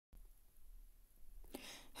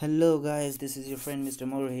Hello guys, this is your friend Mr.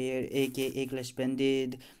 Moro here, aka Clash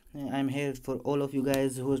Bandit. I'm here for all of you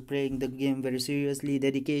guys who is playing the game very seriously,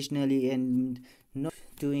 dedicationally, and not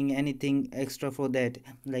doing anything extra for that,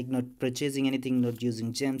 like not purchasing anything, not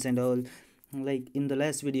using gems and all. Like in the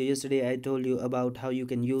last video yesterday, I told you about how you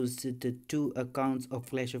can use the two accounts of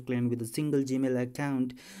Clash of Clans with a single Gmail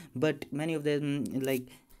account, but many of them like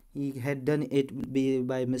he had done it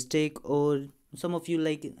by mistake, or some of you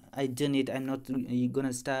like I done it, I'm not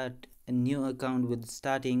gonna start a new account with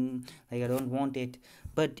starting, like I don't want it.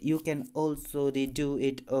 But you can also redo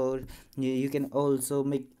it, or you can also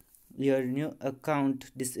make your new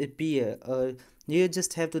account disappear, or you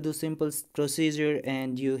just have to do simple procedure.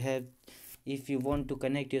 And you have, if you want to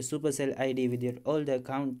connect your supercell id with your old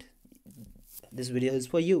account, this video is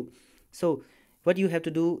for you. So what you have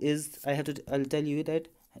to do is, I'll tell you that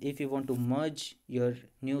if you want to merge your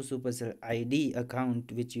new supercell id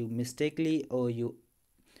account which you mistakenly or you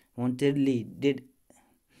wantedly did,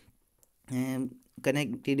 um,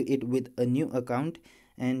 connected it with a new account,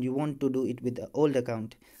 and you want to do it with the old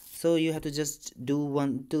account, so you have to just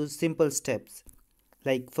do two simple steps.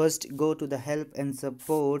 Like first, go to the help and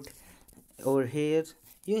support. Over here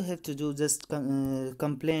you have to do just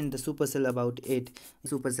complain the supercell about it,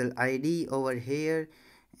 supercell id over here,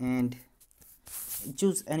 and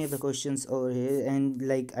choose any of the questions over here. And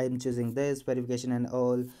like I'm choosing this verification and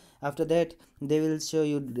all. After that, they will show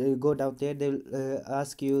you, go down there, they will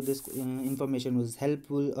ask you this information was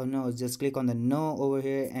helpful or no. Just click on the no over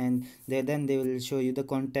here, and then they will show you the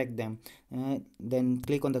contact them. Then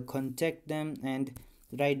click on the contact them and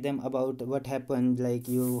write them about what happened. Like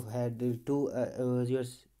you had your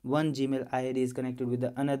one gmail id is connected with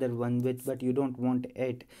the another one, but you don't want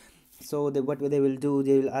it. So what they will do,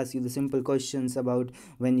 they will ask you the simple questions about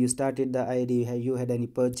when you started the id, have you had any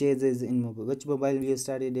purchases in which mobile you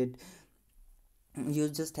started it. You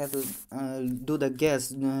just have to do the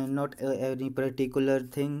guess, not any particular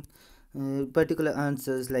thing, particular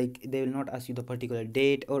answers. Like they will not ask you the particular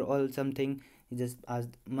date or all something. You just ask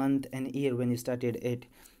month and year when you started it.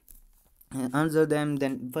 Answer them.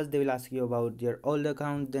 Then first they will ask you about your old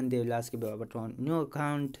account, then they will ask you about one new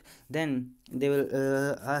account, then they will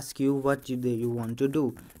ask you what you want to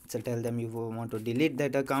do. So tell them you want to delete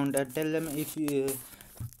that account, and tell them if you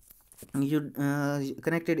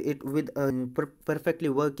connected it with a perfectly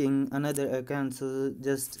working another account. So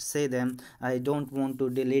just say them, I don't want to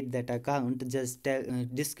delete that account, just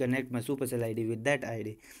disconnect my supercell id with that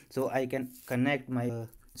id, so I can connect my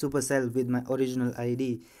supercell with my original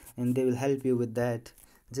id, and they will help you with that.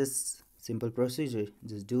 Just simple procedure,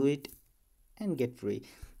 just do it and get free.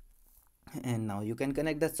 And now you can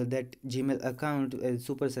connect that gmail account,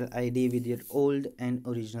 supercell id, with your old and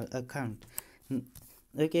original account.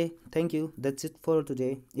 Okay, thank you, that's it for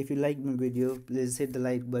today. If you like my video, please hit the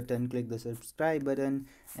like button, click the subscribe button,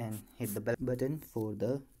 and hit the bell button for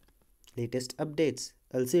the latest updates.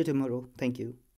 I'll see you tomorrow. Thank you.